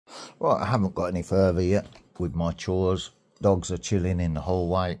Right, I haven't got any further yet with my chores. Dogs are chilling in the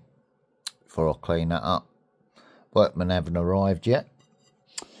hallway before I clean that up. Workmen haven't arrived yet.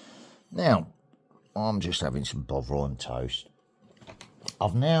 Now, I'm just having some bovril toast.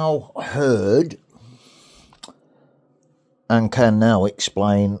 I've now heard and can now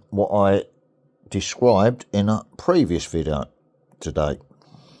explain what I described in a previous video today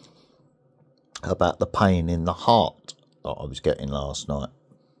about the pain in the heart that I was getting last night.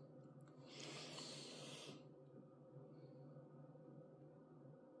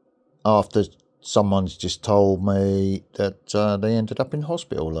 After someone's just told me that they ended up in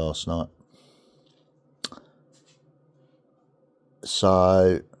hospital last night.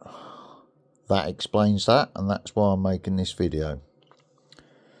 So that explains that, and that's why I'm making this video.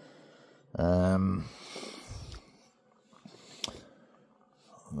 Look,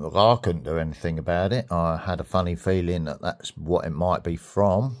 I couldn't do anything about it. I had a funny feeling that that's what it might be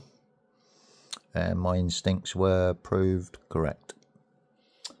from, and my instincts were proved correct.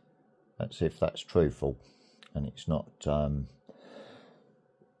 That's if that's truthful, and it's not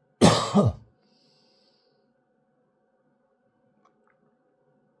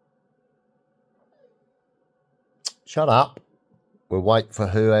shut up. We'll wait for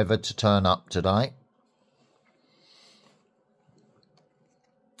whoever to turn up today.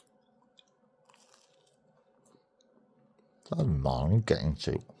 Don't mind getting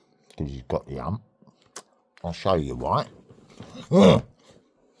to it because you've got the hump. I'll show you why.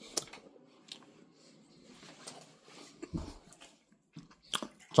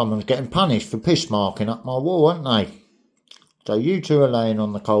 Someone's getting punished for piss marking up my wall, aren't they? So you two are laying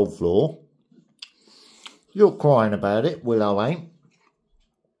on the cold floor. You're crying about it, Willow ain't.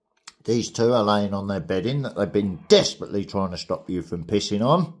 These two are laying on their bedding that they've been desperately trying to stop you from pissing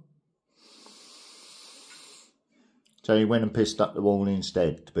on. So you went and pissed up the wall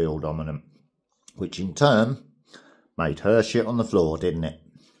instead to be all dominant. Which in turn made her shit on the floor, didn't it?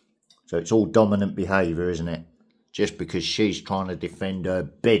 So it's all dominant behaviour, isn't it? Just because she's trying to defend her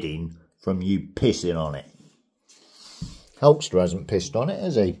bedding from you pissing on it. Hulkster hasn't pissed on it,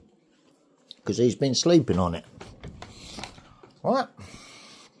 has he? Because he's been sleeping on it. Right.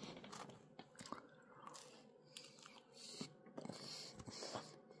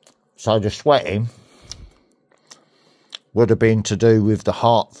 So the sweating would have been to do with the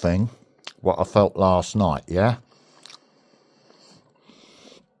heart thing, what I felt last night, yeah?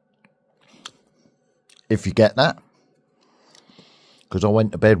 If you get that. Because I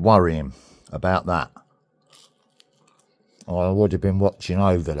went to bed worrying about that. I would have been watching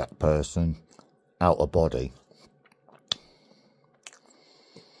over that person out of body.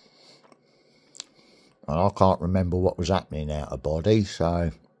 And I can't remember what was happening out of body,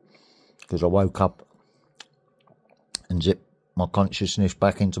 so... Because I woke up and zipped my consciousness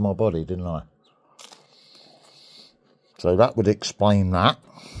back into my body, didn't I? So that would explain that.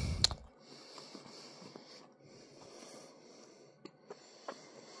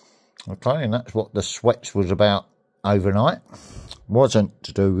 Okay, and that's what the sweats was about overnight. Wasn't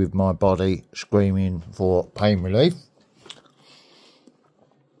to do with my body screaming for pain relief.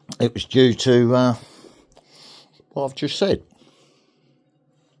 It was due to what I've just said.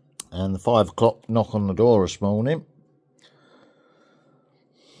 And the 5 o'clock knock on the door this morning.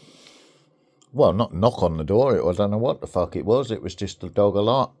 Well, not knock on the door, I don't know what the fuck it was. It was just a dog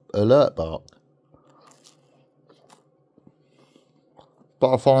alert bark. But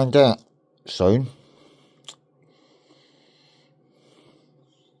I'll find out soon.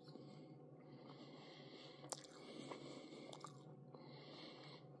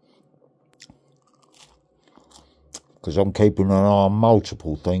 Because I'm keeping an eye on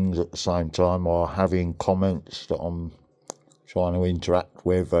multiple things at the same time while having comments that I'm trying to interact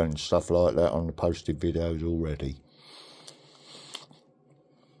with and stuff like that on the posted videos already.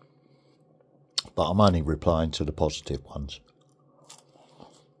 But I'm only replying to the positive ones.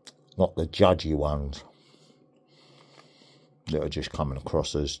 Not the judgy ones that are just coming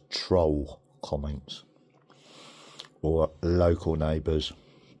across as troll comments or local neighbours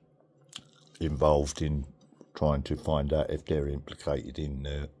involved in trying to find out if they're implicated in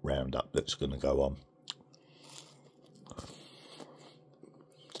the roundup that's going to go on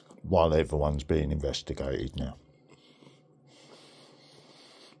while everyone's being investigated now.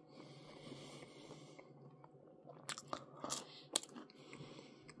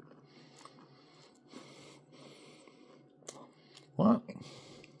 What?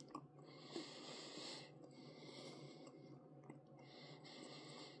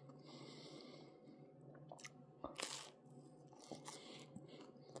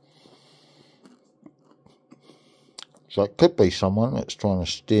 So it could be someone that's trying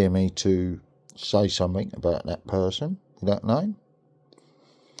to steer me to say something about that person with that name.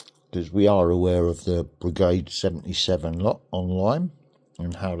 Because we are aware of the Brigade 77 lot online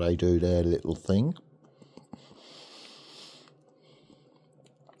and how they do their little thing.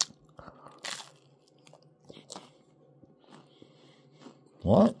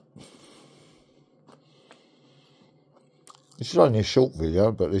 Right. This is only a short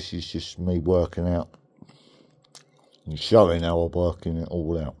video, but this is just me working out and showing how I'm working it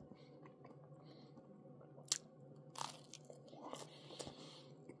all out.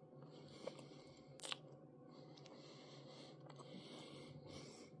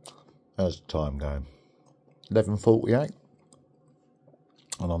 How's the time going? 11:48,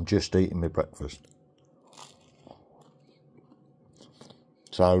 and I'm just eating my breakfast.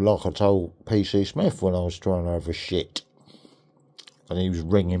 So, like I told PC Smith when I was trying to have a shit, and he was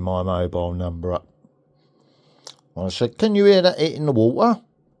ringing my mobile number up, and I said, "Can you hear that hitting the water?"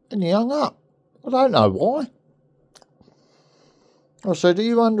 And he hung up. I don't know why. I said, "Are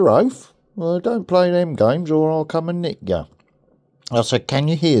you under oath? Well, don't play them games or I'll come and nick you." I said, "Can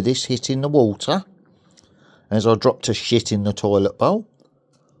you hear this hitting the water?" As I dropped a shit in the toilet bowl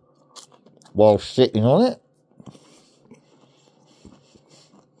while sitting on it.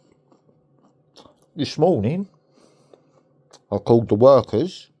 This morning, I called the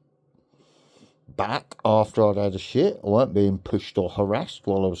workers back after I'd had a shit. I weren't being pushed or harassed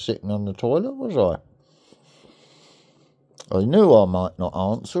while I was sitting on the toilet, was I? I knew I might not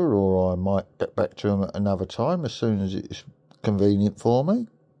answer, or I might get back to them at another time as soon as it's convenient for me.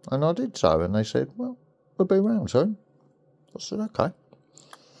 And I did so, and they said, "Well, we'll be round soon." I said, "Okay.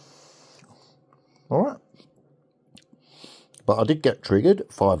 All right." But I did get triggered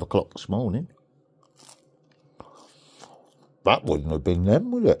at 5 o'clock this morning. That wouldn't have been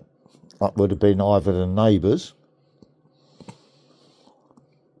them, would it? That would have been either the neighbours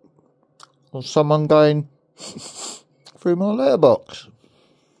or someone going through my letterbox.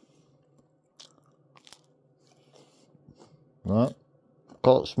 Right?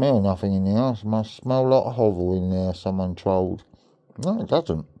 Can't smell nothing in the house. Must smell like a hovel in there, someone trolled. No, it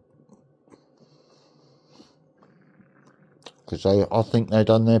doesn't. Because I think they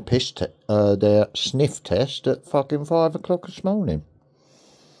done their their sniff test at fucking 5 o'clock this morning.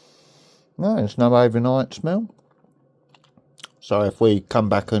 No, there's no overnight smell. So if we come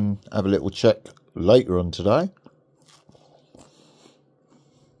back and have a little check later on today,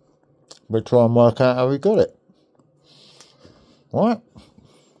 we'll try and work out how we got it. Right?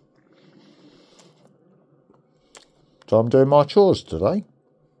 So I'm doing my chores today,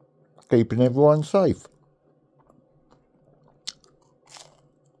 keeping everyone safe.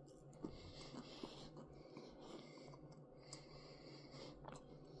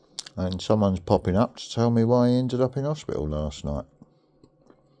 And someone's popping up to tell me why he ended up in hospital last night.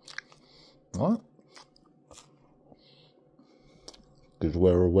 Right? Because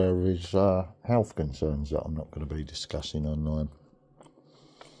we're aware of his health concerns that I'm not going to be discussing online.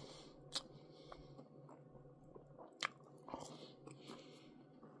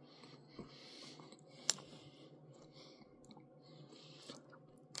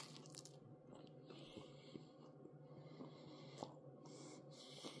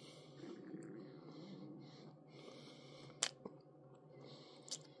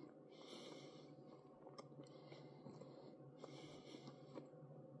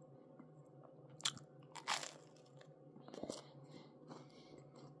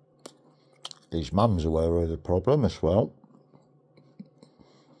 His mum's aware of the problem as well.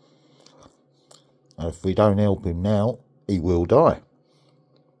 And if we don't help him now, he will die.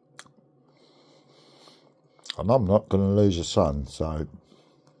 And I'm not going to lose a son, so...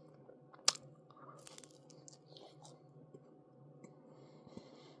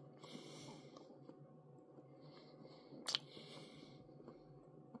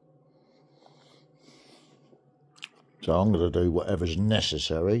 So I'm going to do whatever's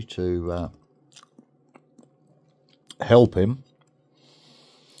necessary to help him.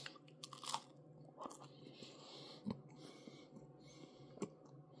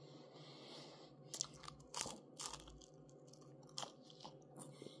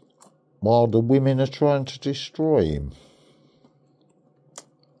 While the women are trying to destroy him.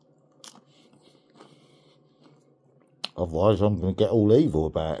 Otherwise I'm going to get all evil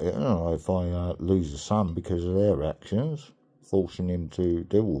about it, if I lose a son because of their actions, forcing him to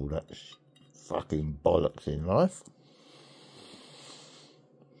do all that fucking bollocks in life.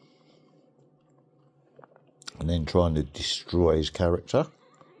 And then trying to destroy his character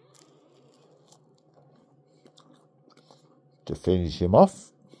to finish him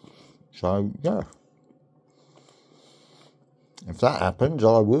off. So, yeah. If that happens,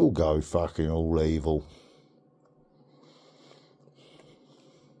 I will go fucking all evil.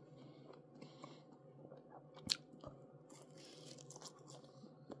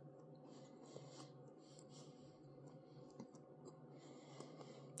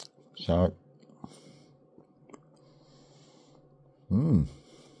 So,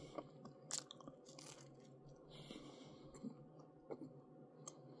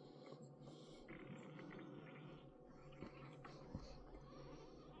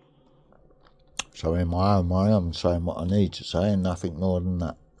 So in my own way, I'm saying what I need to say and nothing more than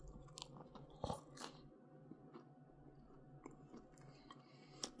that.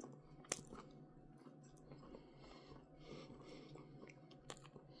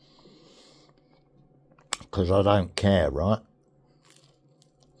 Because I don't care, right?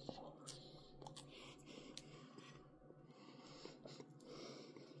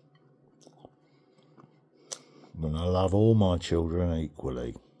 And I love all my children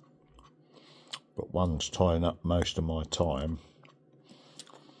equally. But one's tying up most of my time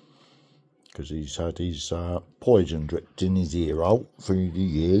because he's had his poison dripped in his ear hole through the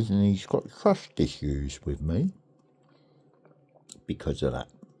years, and he's got trust issues with me because of that.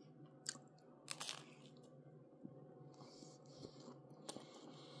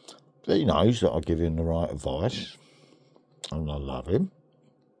 But he knows that I give him the right advice and I love him.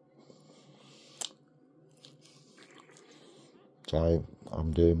 So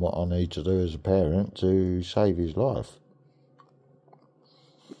I'm doing what I need to do as a parent to save his life.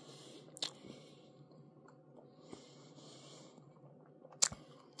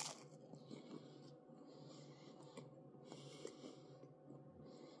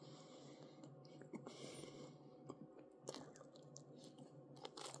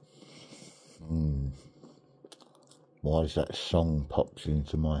 Why does that song pops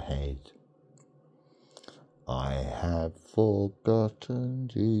into my head? I have forgotten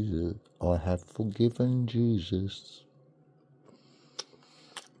Jesus. I have forgiven Jesus.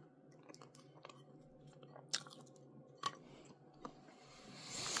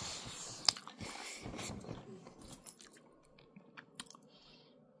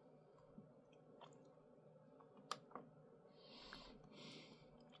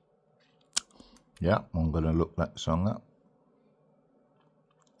 Yeah, I'm going to look that song up.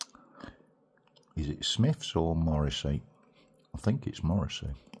 Is it Smiths or Morrissey? I think it's Morrissey.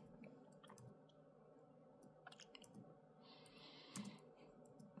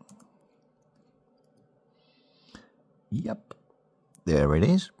 Yep, there it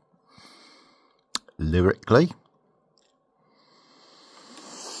is. Lyrically.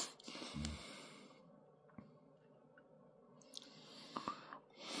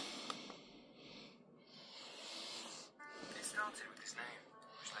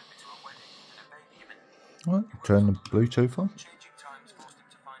 Right, turn the Bluetooth on.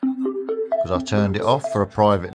 Because I turned it off for a private